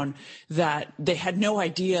lockdown, that they had no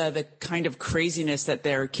idea the kind of craziness that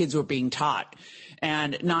their kids were being taught.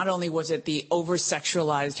 And not only was it the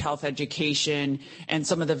over-sexualized health education and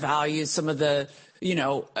some of the values, some of the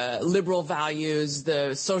liberal values,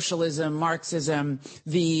 the socialism, Marxism,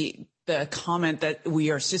 the comment that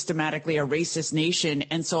we are systematically a racist nation.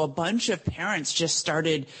 And so a bunch of parents just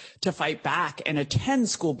started to fight back and attend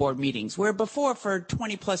school board meetings, where before, for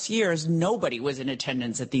 20 plus years, nobody was in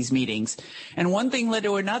attendance at these meetings. And one thing led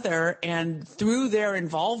to another, and through their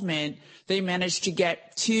involvement, they managed to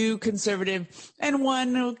get two conservative and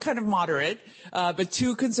one kind of moderate, but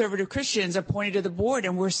two conservative Christians appointed to the board,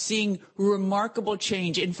 and we're seeing remarkable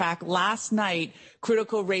change. In fact, last night,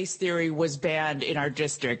 critical race theory was banned in our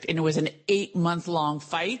district, and it was an 8-month-long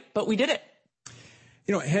fight, but we did it.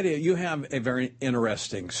 You know, Hedy, you have a very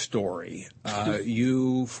interesting story.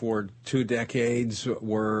 You, for 2 decades,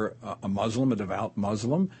 were a Muslim, a devout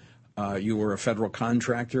Muslim. You were a federal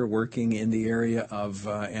contractor working in the area of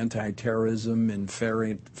anti-terrorism and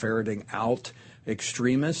ferreting out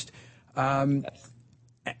extremists.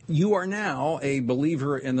 You are now a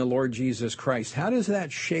believer in the Lord Jesus Christ. How does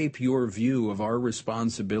that shape your view of our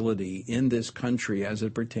responsibility in this country as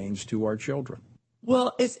it pertains to our children?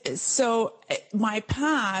 Well, so my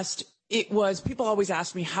past, it was, people always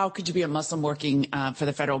ask me, how could you be a Muslim working for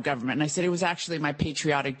the federal government? And I said it was actually my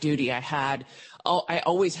patriotic duty. I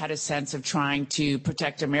always had a sense of trying to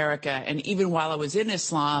protect America. And even while I was in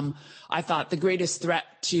Islam, I thought the greatest threat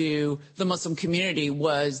to the Muslim community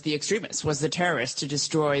was the extremists, was the terrorists, to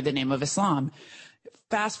destroy the name of Islam.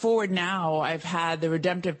 Fast forward now, I've had the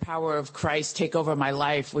redemptive power of Christ take over my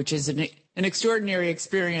life, which is an extraordinary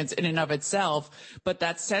experience in and of itself. But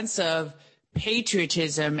that sense of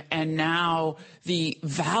patriotism and now the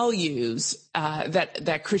values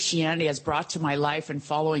that Christianity has brought to my life and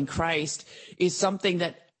following Christ is something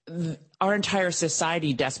that our entire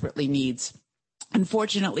society desperately needs.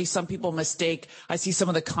 Unfortunately, some people mistake, I see some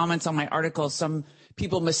of the comments on my article, some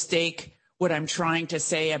people mistake what I'm trying to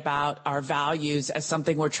say about our values as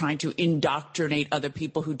something we're trying to indoctrinate other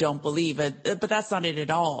people who don't believe it. But that's not it at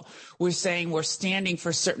all. We're saying we're standing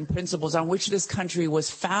for certain principles on which this country was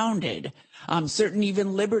founded, certain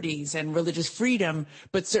even liberties and religious freedom,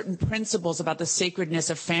 but certain principles about the sacredness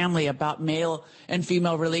of family, about male and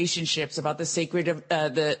female relationships, about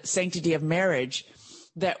the sanctity of marriage,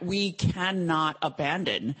 that we cannot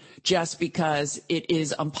abandon just because it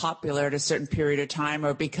is unpopular at a certain period of time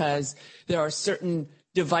or because there are certain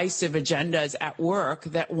divisive agendas at work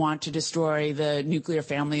that want to destroy the nuclear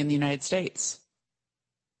family in the United States.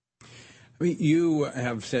 I mean, you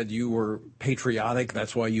have said you were patriotic.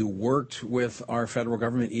 That's why you worked with our federal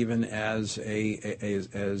government, even as an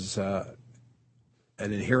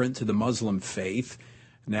adherent to the Muslim faith.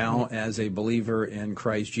 Now, as a believer in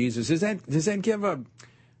Christ Jesus, does that give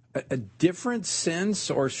a different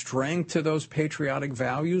sense or strength to those patriotic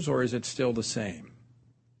values, or is it still the same?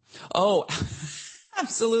 Oh,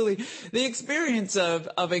 absolutely. The experience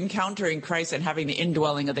of encountering Christ and having the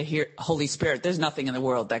indwelling of the Holy Spirit, there's nothing in the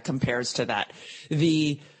world that compares to that.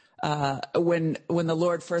 When the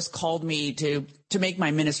Lord first called me to make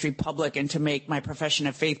my ministry public and to make my profession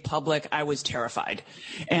of faith public, I was terrified.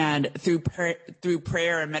 And through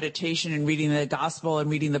prayer and meditation and reading the gospel and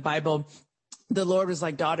reading the Bible, the Lord was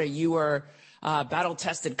like, daughter, you are battle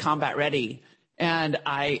tested, combat ready. And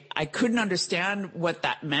I couldn't understand what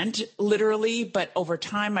that meant literally, but over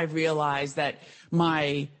time I realized that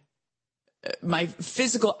my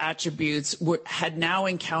physical attributes had now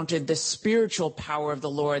encountered the spiritual power of the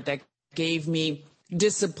Lord that gave me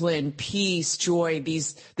discipline, peace, joy,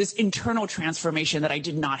 this internal transformation that I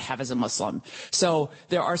did not have as a Muslim. So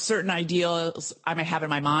there are certain ideals I may have in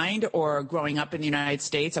my mind or growing up in the United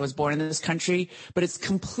States. I was born in this country, but it's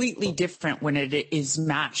completely different when it is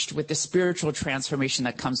matched with the spiritual transformation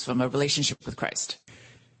that comes from a relationship with Christ.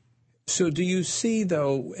 So do you see,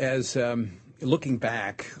 though, as looking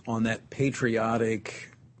back on that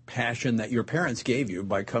patriotic passion that your parents gave you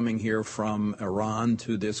by coming here from Iran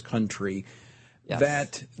to this country, yes,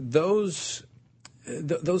 that those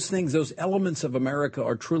things, those elements of America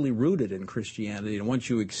are truly rooted in Christianity, and once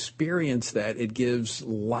you experience that, it gives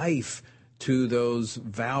life to those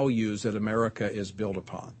values that America is built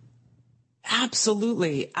upon?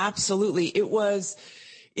 Absolutely, absolutely.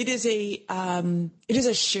 It is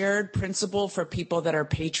a shared principle for people that are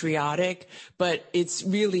patriotic, but it's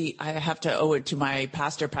really, I have to owe it to my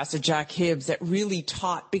pastor, Pastor Jack Hibbs, that really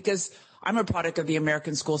taught, because I'm a product of the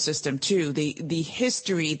American school system too. The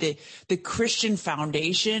history, the Christian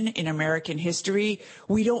foundation in American history,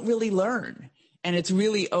 we don't really learn. And it's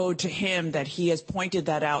really owed to him that he has pointed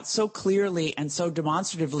that out so clearly and so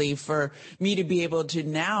demonstratively for me to be able to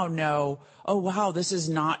now know, oh, wow, this is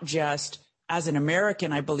not just as an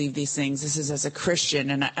American, I believe these things. This is as a Christian.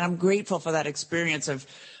 And I'm grateful for that experience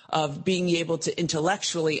of being able to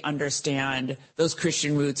intellectually understand those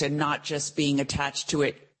Christian roots and not just being attached to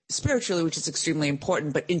it spiritually, which is extremely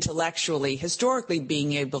important, but intellectually, historically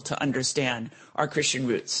being able to understand our Christian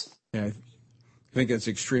roots. Yeah, I think it's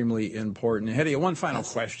extremely important. Hedy, one final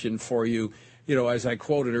question for you. You know, as I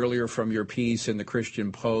quoted earlier from your piece in the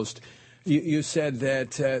Christian Post, you said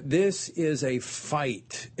that this is a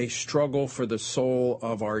fight, a struggle for the soul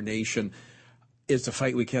of our nation. It's a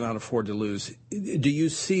fight we cannot afford to lose. Do you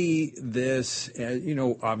see this, you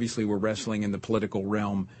know, obviously we're wrestling in the political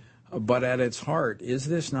realm, but at its heart, is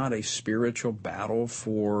this not a spiritual battle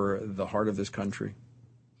for the heart of this country?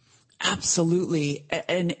 Absolutely.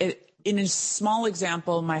 And in a small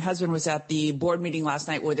example, my husband was at the board meeting last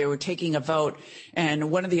night where they were taking a vote, and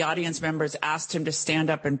one of the audience members asked him to stand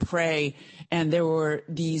up and pray, and there were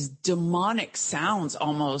these demonic sounds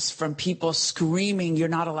almost from people screaming, "You're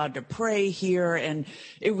not allowed to pray here." And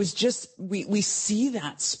it was just, we see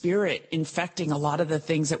that spirit infecting a lot of the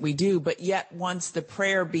things that we do, but yet once the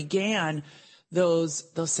prayer began, those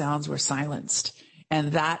sounds were silenced.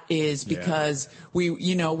 And that is because we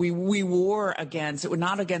war against,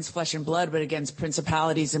 not against flesh and blood, but against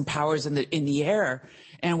principalities and powers in the air.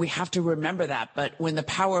 And we have to remember that. But when the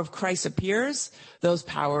power of Christ appears, those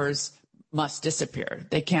powers must disappear.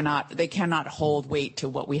 They cannot hold weight to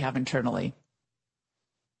what we have internally.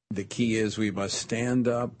 The key is we must stand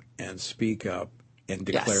up and speak up and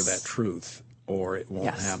declare that truth, or it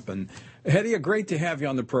won't happen. Hedy, great to have you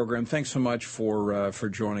on the program. Thanks so much for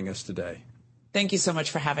joining us today. Thank you so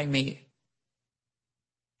much for having me.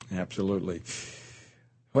 Absolutely.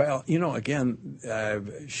 Well, you know, again,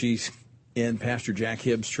 she's in Pastor Jack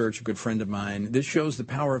Hibbs' church, a good friend of mine. This shows the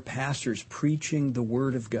power of pastors preaching the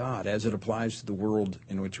Word of God as it applies to the world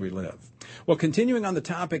in which we live. Well, continuing on the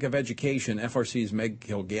topic of education, FRC's Meg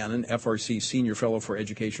Kilgannon, FRC Senior Fellow for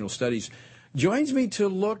Educational Studies, joins me to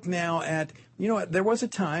look now at, you know, there was a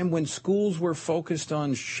time when schools were focused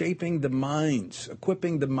on shaping the minds,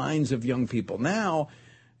 equipping the minds of young people. Now,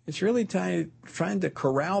 it's really trying to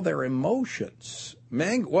corral their emotions.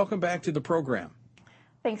 Meg, welcome back to the program.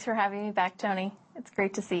 Thanks for having me back, Tony. It's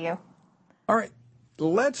great to see you. All right.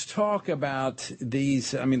 Let's talk about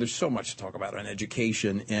these. I mean, there's so much to talk about on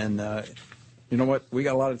education. And you know what? We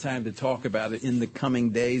got a lot of time to talk about it in the coming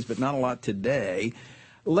days, but not a lot today.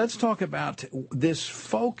 Let's talk about this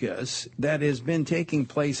focus that has been taking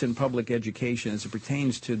place in public education as it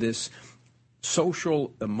pertains to this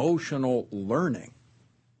social, emotional learning.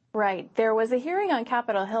 Right. There was a hearing on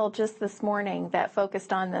Capitol Hill just this morning that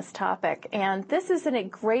focused on this topic. And this is a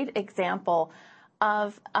great example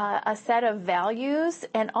of a set of values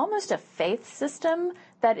and almost a faith system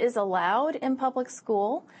that is allowed in public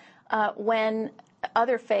school when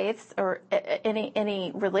other faiths or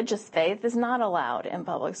any religious faith is not allowed in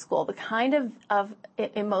public school. The kind of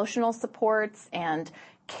emotional supports and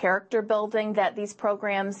character building that these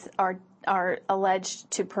programs are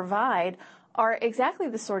alleged to provide are exactly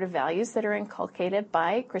the sort of values that are inculcated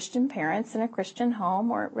by Christian parents in a Christian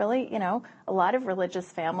home, or really, you know, a lot of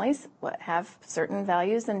religious families have certain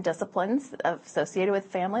values and disciplines associated with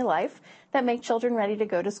family life that make children ready to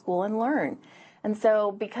go to school and learn. And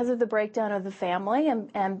so because of the breakdown of the family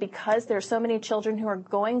and because there are so many children who are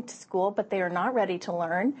going to school but they are not ready to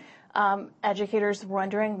learn, educators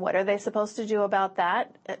wondering what are they supposed to do about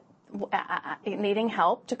that, needing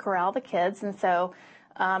help to corral the kids. And so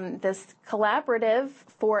this collaborative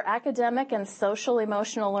for academic and social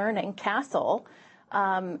emotional learning, CASEL,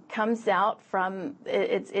 comes out from,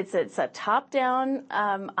 it's a top-down,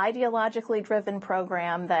 ideologically driven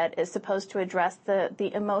program that is supposed to address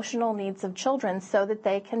the emotional needs of children so that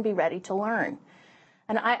they can be ready to learn.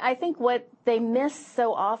 And I think what they miss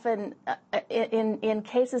so often in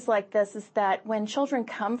cases like this is that when children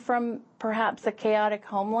come from perhaps a chaotic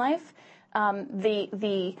home life,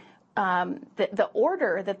 the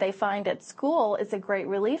order that they find at school is a great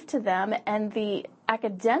relief to them, and the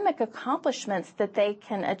academic accomplishments that they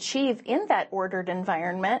can achieve in that ordered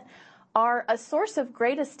environment are a source of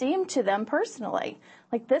great esteem to them personally.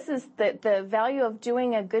 Like, this is the value of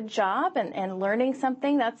doing a good job and learning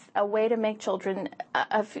something. That's a way to make children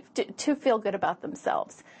to feel good about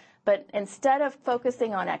themselves. But instead of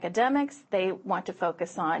focusing on academics, they want to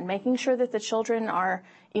focus on making sure that the children are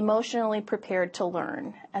emotionally prepared to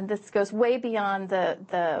learn. And this goes way beyond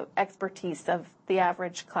the expertise of the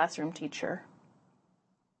average classroom teacher.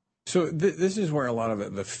 So this is where a lot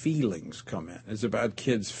of the feelings come in. It's about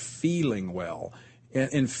kids feeling well.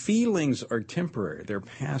 And feelings are temporary. They're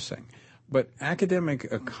passing. But academic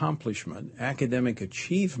accomplishment, academic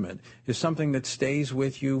achievement is something that stays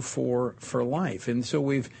with you for life. And so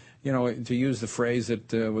we've, to use the phrase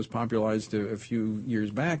that was popularized a few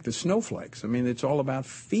years back, the snowflakes. I mean, it's all about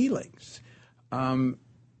feelings.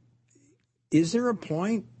 Is there a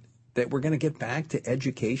point that we're going to get back to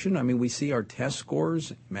education? I mean, we see our test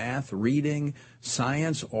scores, math, reading,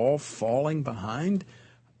 science, all falling behind.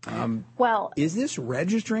 Is this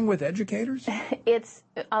registering with educators?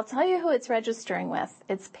 I'll tell you who it's registering with.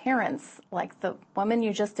 It's parents, like the woman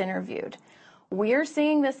you just interviewed. We're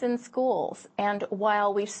seeing this in schools, and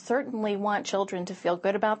while we certainly want children to feel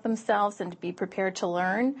good about themselves and to be prepared to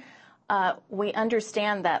learn, we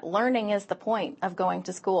understand that learning is the point of going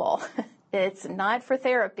to school. It's not for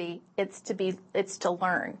therapy, it's to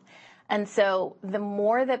learn. And so the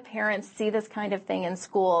more that parents see this kind of thing in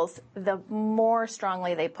schools, the more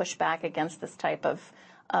strongly they push back against this type of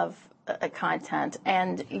content.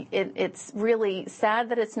 And it's really sad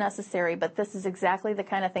that it's necessary, but this is exactly the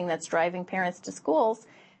kind of thing that's driving parents to schools.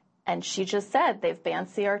 And she just said they've banned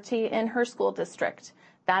CRT in her school district.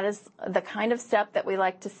 That is the kind of step that we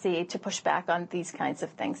like to see to push back on these kinds of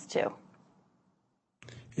things too.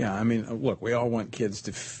 Yeah, I mean, look, we all want kids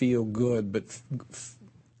to feel good, but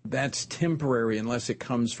that's temporary unless it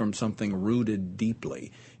comes from something rooted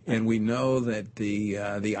deeply. And we know that the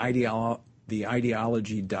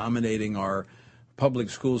ideology dominating our public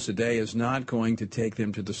schools today is not going to take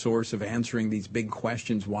them to the source of answering these big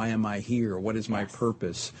questions. Why am I here? What is my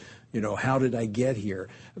purpose? How did I get here?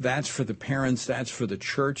 That's for the parents. That's for the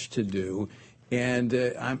church to do. And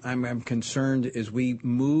I'm concerned as we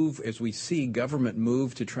see government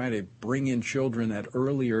move to try to bring in children at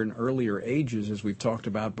earlier and earlier ages, as we've talked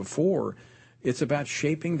about before, it's about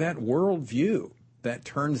shaping that worldview that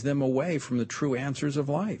turns them away from the true answers of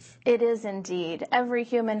life. It is indeed. Every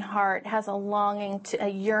human heart has a longing, a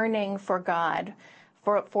yearning for God,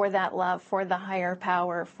 for that love, for the higher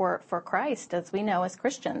power, for Christ, as we know as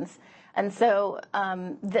Christians. And so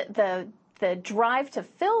the drive to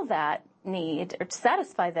fill that need or to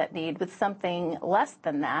satisfy that need with something less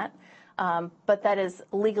than that, but that is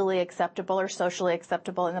legally acceptable or socially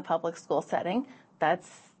acceptable in the public school setting, that's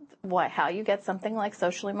how you get something like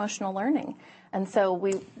social emotional learning. And so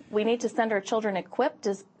we need to send our children equipped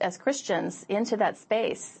as Christians into that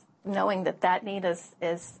space, knowing that need is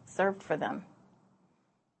served for them.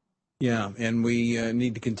 Yeah, and we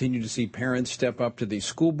need to continue to see parents step up to these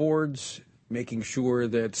school boards, making sure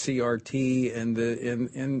that CRT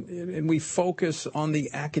and we focus on the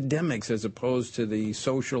academics as opposed to the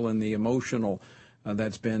social and the emotional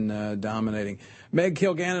that's been dominating. Meg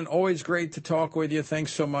Kilgannon, always great to talk with you.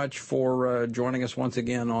 Thanks so much for joining us once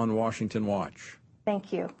again on Washington Watch.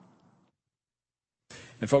 Thank you.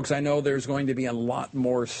 And folks, I know there's going to be a lot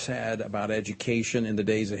more said about education in the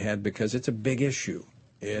days ahead because it's a big issue.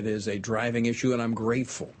 It is a driving issue, and I'm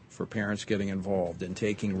grateful for parents getting involved and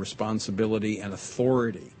taking responsibility and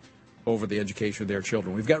authority over the education of their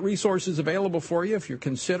children. We've got resources available for you if you're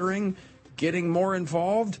considering getting more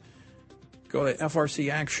involved. Go to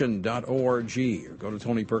frcaction.org or go to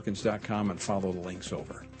tonyperkins.com and follow the links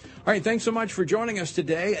over. All right, thanks so much for joining us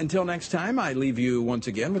today. Until next time, I leave you once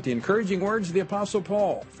again with the encouraging words of the Apostle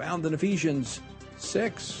Paul, found in Ephesians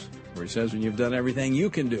 6, where he says, when you've done everything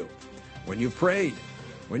you can do, when you've prayed,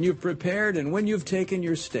 when you've prepared, and when you've taken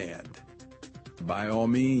your stand, by all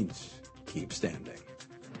means, keep standing.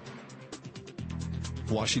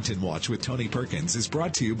 Washington Watch with Tony Perkins is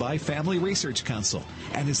brought to you by Family Research Council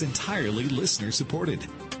and is entirely listener-supported.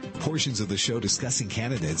 Portions of the show discussing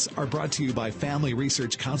candidates are brought to you by Family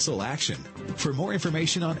Research Council Action. For more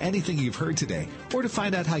information on anything you've heard today, or to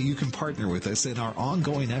find out how you can partner with us in our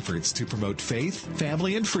ongoing efforts to promote faith,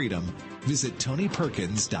 family, and freedom, visit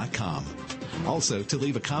tonyperkins.com. Also, to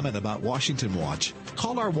leave a comment about Washington Watch,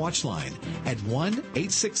 call our watch line at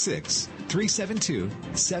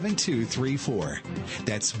 1-866-372-7234.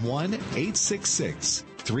 That's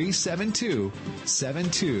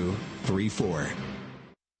 1-866-372-7234.